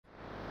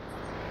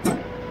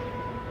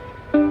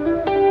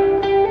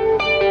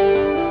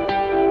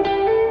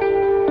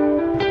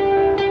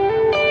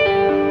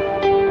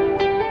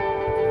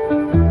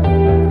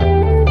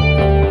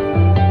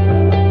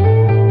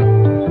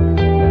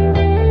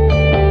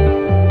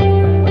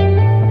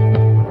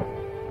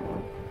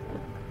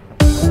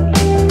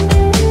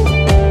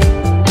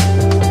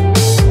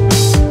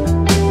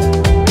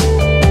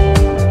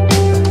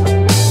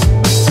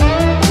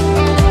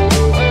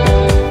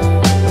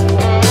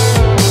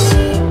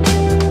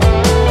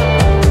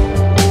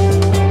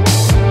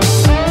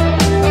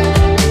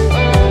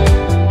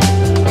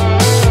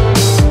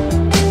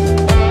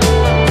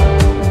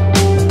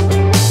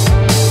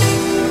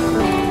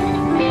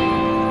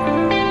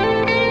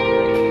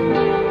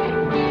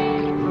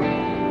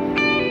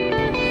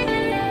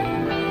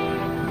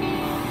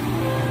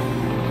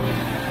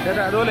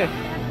ചേട്ടാ അതുപോലെ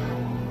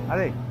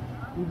അതെ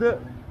ഇത്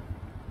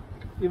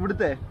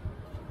ഇവിടുത്തെ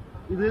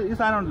ഇത് ഈ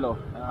സാധനം ഉണ്ടല്ലോ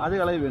അത്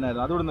കളയി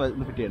വീണായിരുന്നു അതുകൂടെ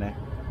ഒന്ന് ഫിറ്റ് ചെയ്യണേ.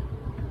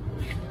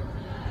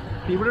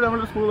 ഇവിടെ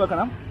നമ്മളൊരു സ്ക്രൂ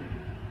വെക്കണം.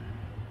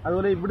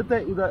 അതുപോലെ ഇവിടുത്തെ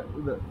ഇത്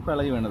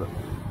ഇളകി വീണത്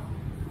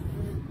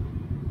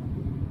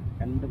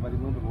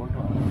 213 വോൾട്ട്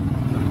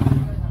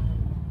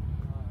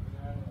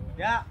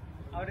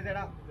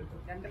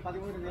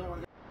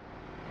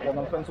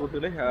നമസ്കാരം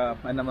സുഹൃത്തുക്കളെ,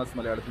 NMS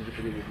മലയാളത്തിൻ്റെ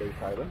പുതിയ വീട്ടിലേക്ക്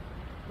സ്വാഗതം.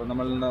 അപ്പോൾ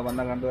നമ്മൾ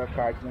വന്ന കണ്ട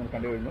കാഴ്ച നിങ്ങൾ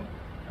കണ്ടു കഴിഞ്ഞു.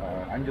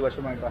 5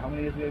 വർഷമായിട്ട് 5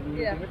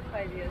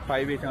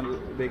 years ആണ്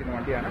ഉപയോഗിക്കുന്ന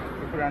വണ്ടിയാണ്.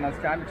 ഇപ്പോഴാണ്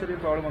സ്റ്റാൻഡ് ചെറിയ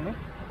പ്രോബ്ലം വന്നു.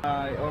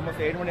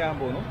 ഓൾമോസ്റ്റ് 7 മണിയാകാൻ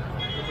പോകുന്നു.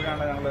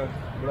 ഇപ്പോഴാണ് ഞങ്ങൾ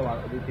ഇവിടെ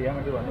ഇത് ചെയ്യാൻ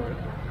വേണ്ടി വന്നത്.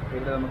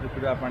 ഇവിടെ നമുക്ക്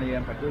ഇപ്പോഴും ആ പണി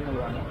ചെയ്യാൻ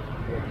പറ്റുമെന്നുള്ളതാണ്.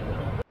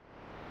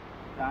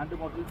 സ്റ്റാൻഡ്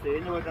മൊത്തത്തിൽ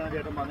തേഞ്ഞു പോയിട്ടാണ്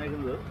ചേട്ടൻ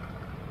വന്നേക്കുന്നത്.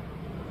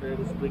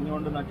 ഒരു സ്പ്രിങ്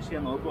കൊണ്ട് നട്ട്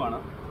ചെയ്യാൻ നോക്കുവാണ്.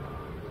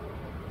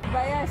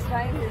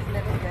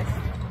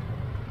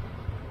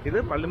 ഇത്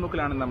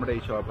പള്ളിമുക്കിലാണ് നമ്മുടെ ഈ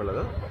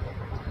ഷോപ്പുള്ളത്.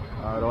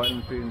 റോയൽ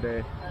എൻഫീൽഡിൻ്റെ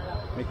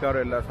മിക്കവാറും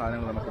എല്ലാ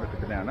സാധനങ്ങളും നമുക്കിവിടെ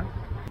കിട്ടുന്നതാണ്.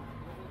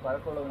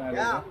 പഴക്കമുള്ളതിനാൽ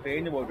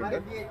തേഞ്ഞു പോയിട്ടുണ്ട്.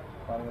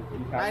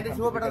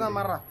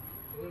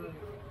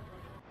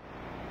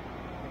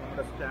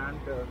 നമ്മുടെ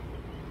സ്റ്റാൻഡ്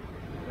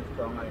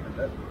സ്ട്രോങ്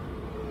ആയിട്ടുണ്ട്.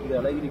 ഇത്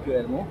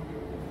ഇളകിയിരിക്കുമായിരുന്നു.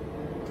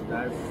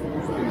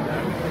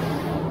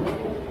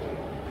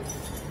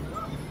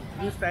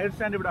 ഈ സൈഡ്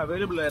സ്റ്റാൻഡ് ഇവിടെ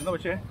അവൈലബിൾ ആയിരുന്നു.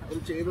 പക്ഷേ ഇത്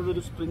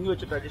ചെയ്തതൊരു സ്പ്രിങ്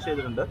വെച്ചിട്ട് അഡ്ജസ്റ്റ്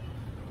ചെയ്തിട്ടുണ്ട്.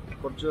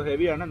 കുറച്ച്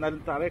ഹെവിയാണ്,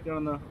 എന്നാലും താഴെ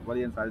കിടന്ന്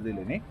വലിയാൻ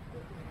സാധ്യതയില്ല ഇനി.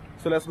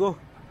 So let's go.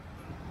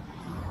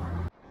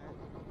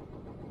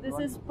 This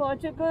is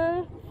Portugal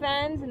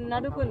fans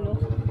Nadukunnu.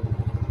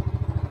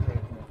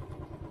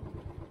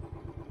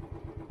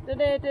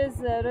 Today it is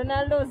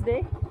Ronaldo's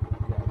day.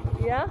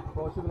 Yeah?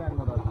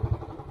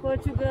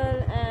 Portugal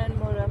and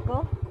Morocco.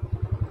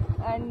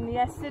 And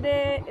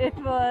yesterday it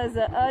was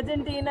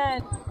Argentina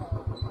and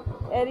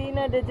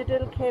Arena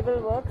Digital Cable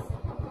Works.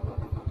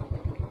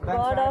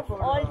 God of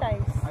all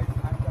times.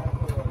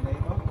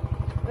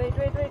 Wait.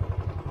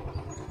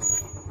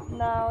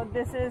 Now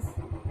this is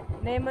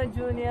Neymar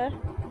Jr.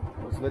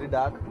 It's very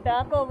dark.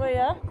 Dark over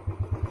here.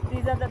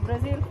 These are the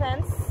Brazil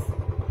fans.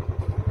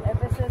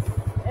 SFS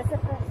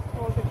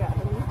Sport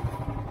Academy.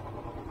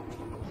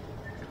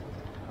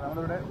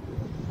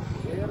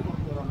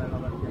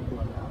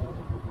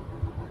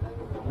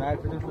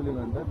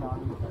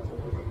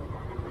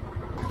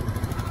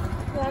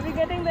 So are we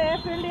getting the air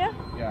filled here?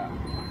 Yeah.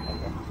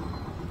 Okay.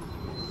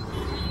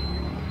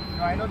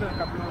 No, I know there are a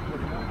couple of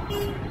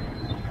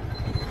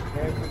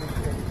air filling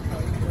stations.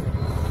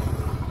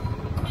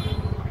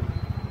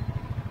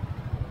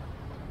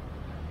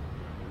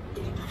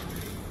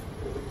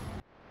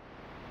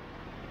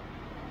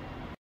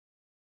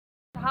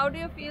 How do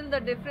you feel the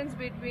difference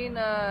between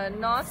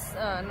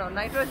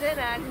nitrogen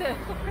and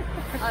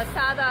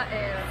sada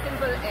air,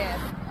 simple air?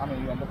 I mean,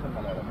 you understand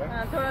Malayalam, right?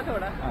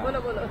 Thoda. Bolo.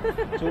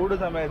 ചൂട്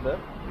സമയത്ത്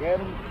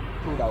എയറും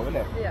ചൂടാവും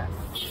അല്ലേ?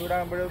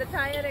 ചൂടാകുമ്പോഴും The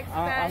tire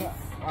expands.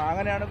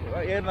 അങ്ങനെയാണ്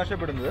air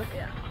നഷ്ടപ്പെടുന്നത്.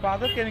 അപ്പൊ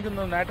അതൊക്കെ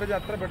എനിക്കൊന്ന് nitrogen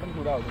അത്ര പെട്ടെന്ന്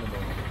ചൂടാവുന്നുണ്ട്.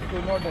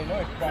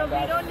 So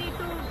we don't need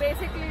to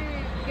basically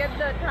get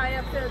the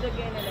tire filled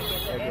again and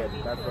again.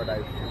 That's what I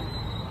feel.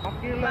 I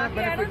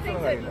don't think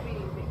so.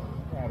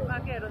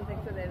 I don't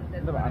think so.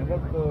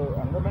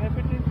 Another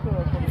benefit is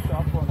from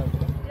shop owners.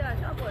 Yeah,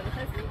 shop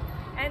owners.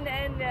 And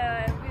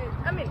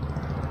I mean,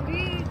 we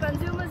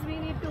consumers, we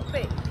need to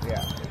pay.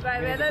 Yeah. By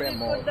whether we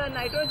put the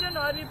nitrogen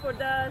or we put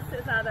the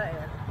sada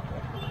air.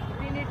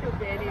 We need to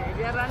pay.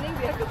 We are running,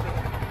 we have to pay.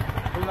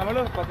 നമ്മൾ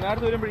 16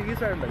 വരുമ്പോൾ ഈ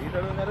സൈഡുണ്ട്. ഈ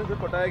side വന്നാൽ ഇത്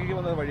കൊട്ടാരയ്ക്ക്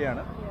വന്ന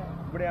വഴിയാണ്.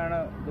 ഇവിടെയാണ്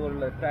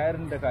ഇതുപോലുള്ള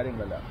ടയറിന്റെ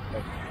കാര്യങ്ങളെല്ലാം.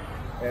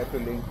 Air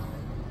filling.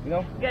 You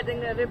know, getting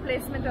a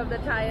replacement of the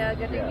tire,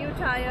 getting new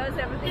tires,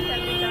 everything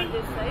can be done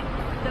this side.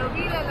 The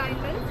wheel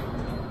alignment.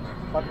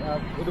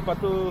 ഒരു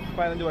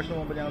 10-15 വർഷം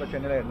മുമ്പ് ഞങ്ങൾ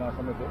ചെന്നൈയിലായിരുന്നു. ആ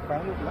സമയത്ത് ഒരു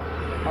 12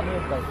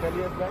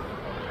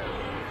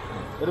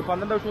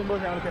 വർഷം മുമ്പ്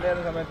ഞങ്ങൾ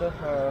ചെന്നൈയായിരുന്ന സമയത്ത്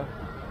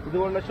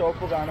ഇതുപോലുള്ള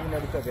ഷോപ്പ് കാണുന്നതിൻ്റെ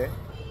അടുത്തൊക്കെ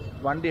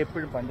വണ്ടി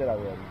എപ്പോഴും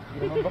പഞ്ചറാകുമായിരുന്നു.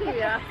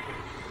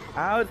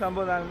 ആ ഒരു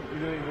സംഭവം ഞാൻ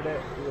ഇവിടെ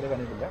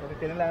കണ്ടിട്ടില്ല. പക്ഷേ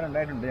ചെന്നൈയിലാണ്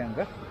ഉണ്ടായിട്ടുണ്ട്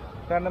ഞങ്ങൾക്ക്.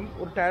 കാരണം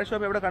ഒരു ടയർ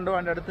ഷോപ്പ് എവിടെ കണ്ടു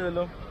അതിൻ്റെ അടുത്ത്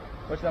വല്ലതും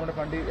പക്ഷെ നമ്മുടെ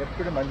വണ്ടി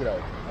എപ്പോഴും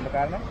പഞ്ചറാവും. അതിൻ്റെ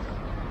കാരണം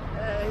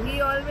he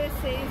always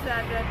says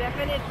that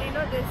definitely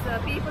this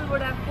people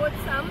would have put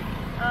some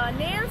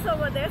nails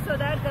over there so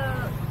that the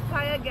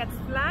tire gets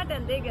flat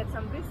and they get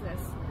some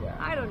business.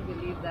 I don't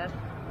believe that,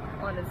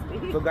 honestly.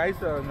 So guys,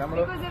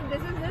 because if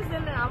this is just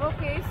in our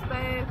case,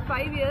 by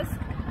 5 years,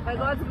 by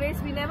God's grace,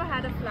 we never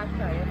had a flat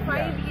tire.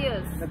 5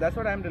 years. That's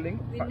what I'm telling.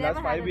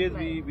 Last 5 years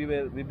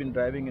we've been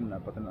driving in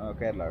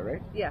Kerala,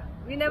 right? Yeah,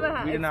 we never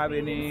had. We didn't have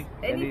any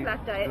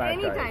flat tire.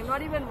 Any time,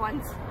 not even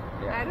once.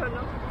 Yeah. I don't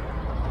know.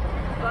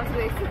 God's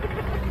grace.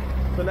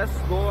 So let's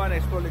go and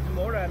explore a little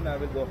more and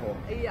we'll go home.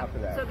 Yeah. After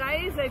that. So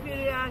guys, if you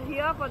are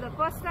here for the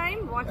first time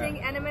watching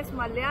NMS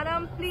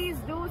Malayalam, please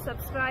do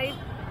subscribe.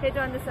 Hit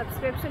on the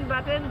subscription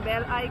button,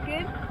 bell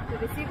icon to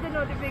receive the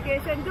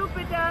notification. Do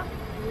put a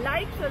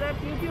like so that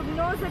YouTube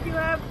knows that you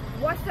have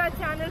watched our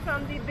channel from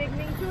the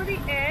beginning to the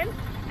end,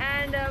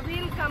 and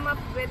we'll come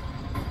up with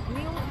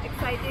new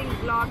exciting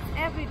vlogs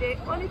every day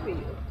only for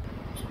you.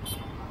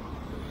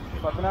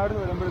 Pathanad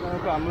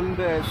വരുമ്പോഴത്തേക്ക്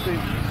അമുലിൻ്റെ ice cream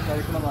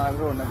കഴിക്കണം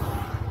ആഗ്രഹമുണ്ട്.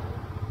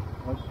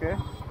 Okay.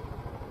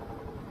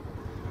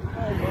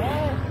 Oh,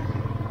 yeah.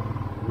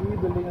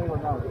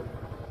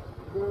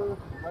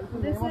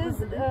 This is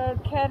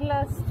Kerala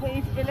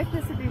State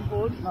Electricity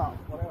Board,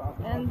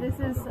 and this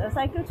is a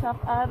cycle shop.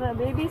 Our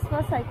baby's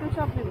first cycle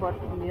shop we bought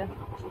from here.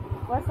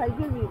 First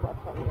cycle we bought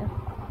from here.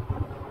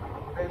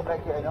 It's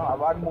like, you know,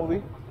 award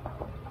movie.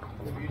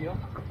 The video.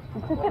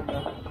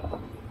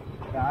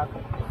 Yeah.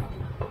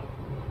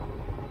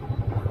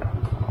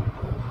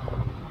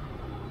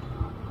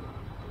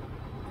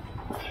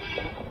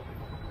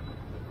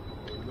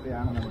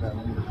 ഇവിടെയാണ് നമ്മുടെ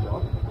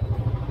shop.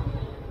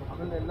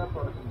 അതിൻ്റെ എല്ലാ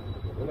പ്രോഡക്റ്റും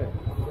അല്ലേ?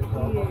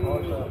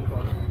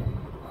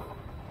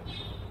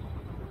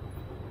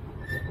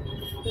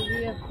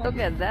 Look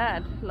at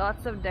that,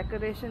 lots of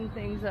decoration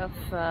things of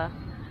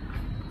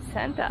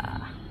Santa.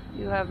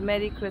 You have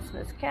Merry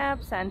Christmas cap,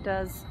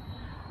 Santa's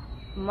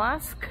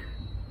mask,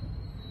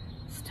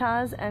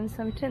 stars and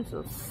some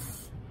tinsels.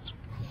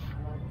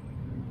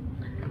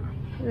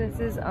 This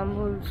is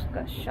Amul's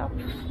shop.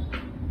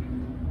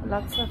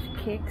 Lots of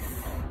cakes.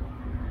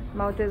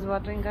 Mouth is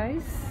watering,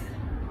 guys.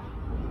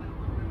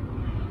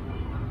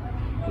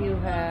 You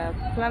have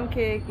plum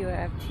cake, you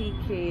have tea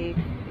cake,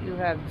 you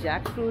have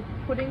jackfruit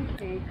pudding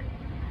cake,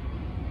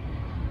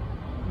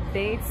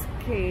 dates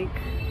cake,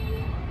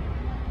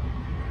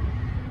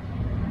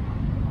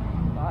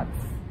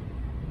 lots,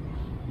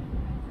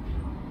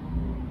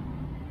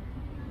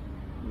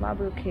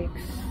 marble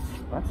cakes,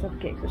 lots of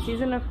cakes, a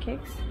season of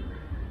cakes,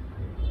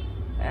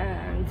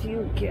 and you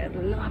get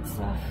lots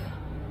of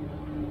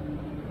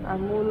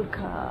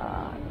Amulka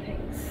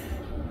things.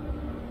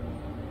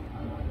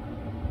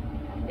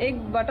 Egg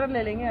butter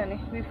le lenge ani.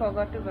 We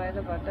forgot to buy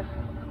the butter.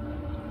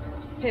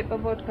 Paper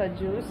boat ka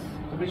juice.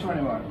 Which one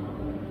you want?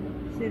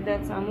 See,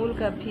 that's Amul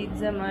ka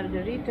pizza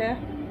margarita,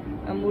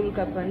 Amul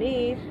ka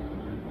paneer,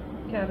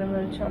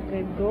 caramel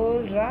chocolate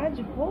gold. Raj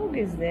Bhog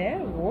is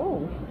there. Whoa.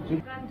 You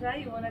can't try.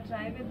 You wanna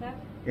try with that?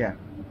 Yeah.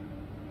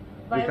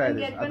 Buy We'll try one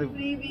this. get one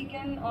free. We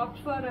can opt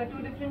for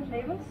 2 different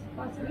flavors.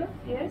 Possible?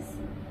 Yes.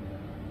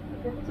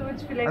 Okay. So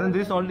which flavor? And then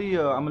this only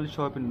Amul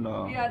shop in.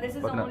 Yeah, this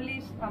is the Patna. only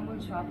Amul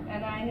shop,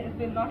 and I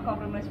will not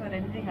compromise for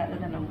anything other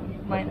than Amul.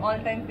 My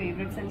all-time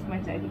favorite since my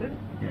childhood.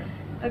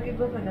 Yeah. Okay,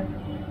 go for that.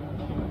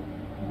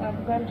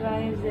 Afghan dry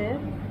is there.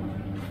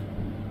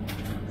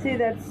 See,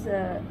 that's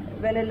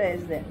vanilla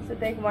is there. So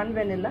take one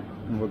vanilla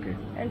Okay.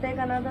 and take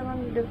another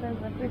one different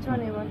one. Which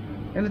one you want?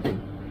 Anything.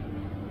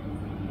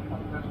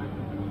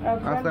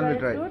 Afghan Afghan dry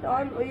will try. fruit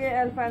or ये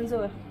Alfonso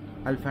है.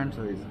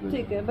 Alfonso is good.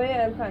 ठीक है, भैया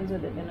Alfonso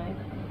दे देना एक.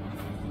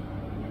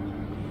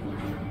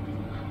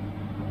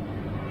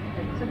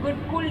 So good,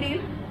 cool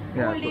deal.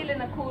 Yeah, Cool deal in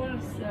a cool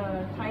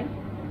time.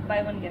 Buy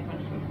one get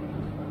one free.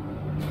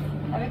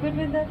 Are we good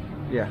with that?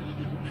 Yeah.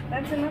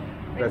 That's enough.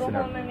 We That's go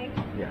enough. home and eat.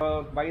 Yeah.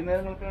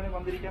 വൈകുന്നേരങ്ങൾക്ക് വേണമെങ്കിൽ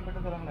വന്നിരിക്കാൻ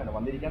പറ്റുന്ന സ്ഥലങ്ങളാണ്.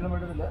 വന്നിരിക്കാനും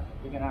പറ്റത്തില്ല.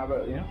 We can have a,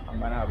 you know,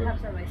 Have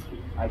some ice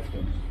cream. ice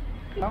cream.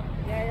 No?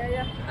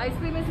 Yeah. Ice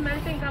cream is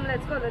melting. Come,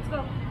 let's go. Let's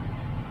go.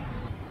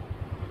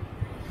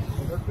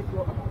 This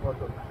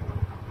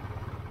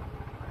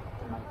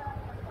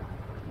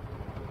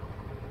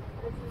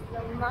is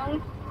the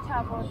Mount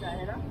Chabot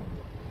Daira.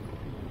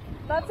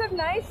 Lots of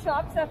nice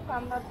shops have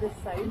come up this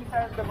side.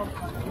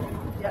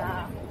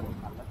 Yeah.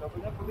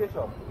 പുതിയ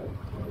shop.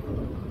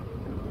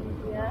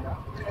 Yeah.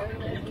 Very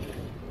nice.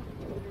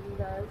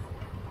 Windows.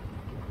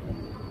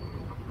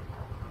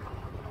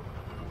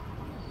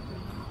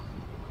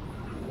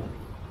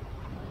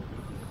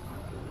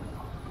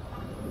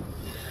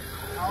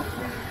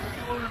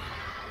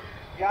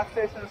 Gas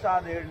stations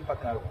are there in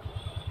Patna.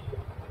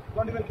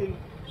 Don't even think.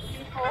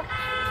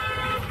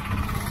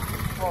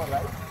 Four,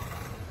 right?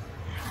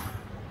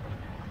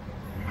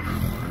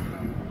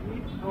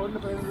 Each road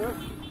is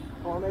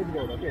College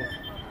Road, okay?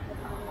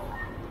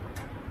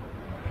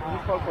 This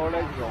is called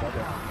College Road,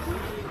 okay?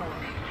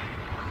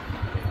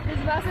 This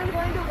bus is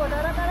going to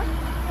Godara Kara?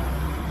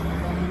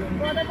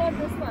 What about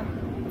this one?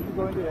 This is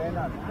going to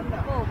ANR.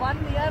 Oh, one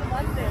here,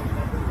 one there.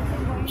 This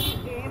is going to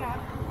ANR.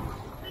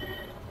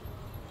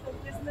 So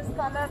Christmas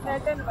color,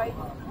 red and white.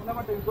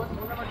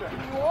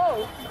 Whoa!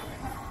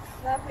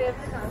 My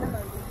favorite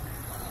animal.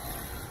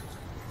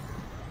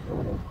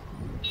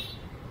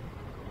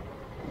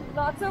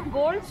 Lots of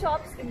gold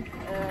shops in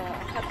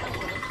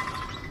Chhattisgarh.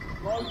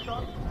 Gold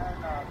shops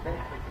and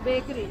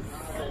Bakeries.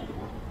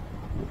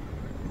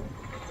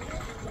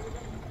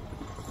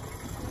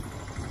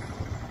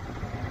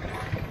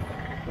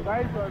 So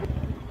guys,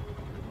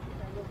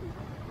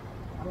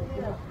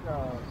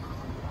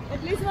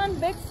 At least one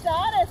big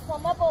star has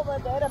come up over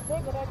there, a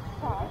big red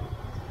star.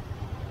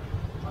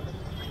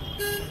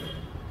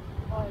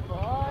 Oh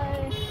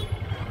boy.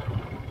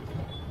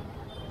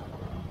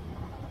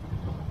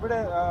 ഇവിടെ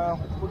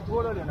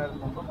football കളി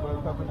ഉണ്ടായിരുന്നു നമുക്ക്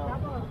world കപ്പിന്.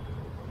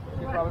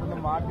 ഇപ്പൊ അവരൊന്ന്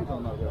മാറ്റി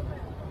തന്നത്.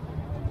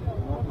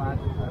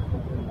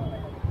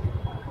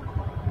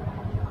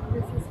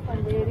 This is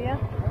Panderia.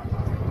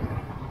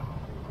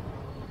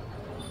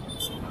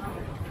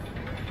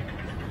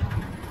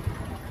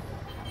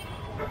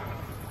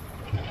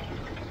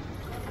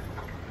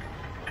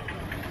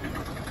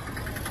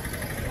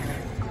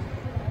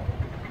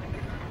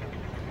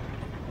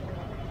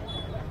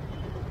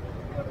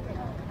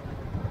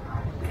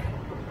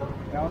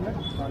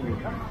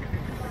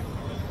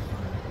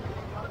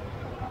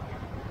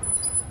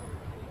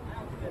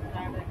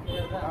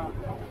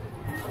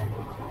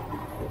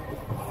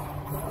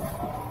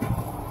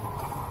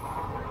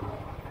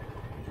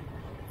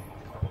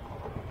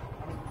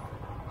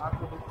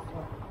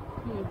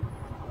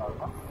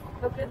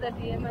 Look at that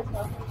EMS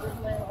hospital.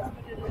 My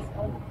hospital is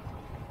on.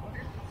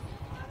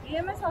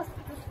 EMS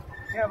hospital.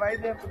 Yeah, why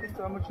they are putting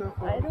so much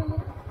of I don't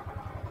know.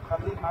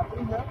 something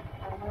happening here?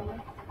 I don't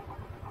know.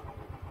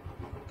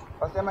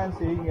 First time I'm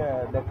seeing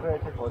a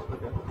decorated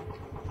hospital.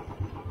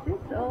 There's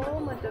so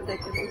much of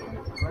decoration.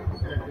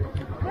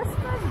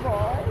 Christmas,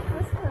 boy,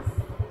 Christmas.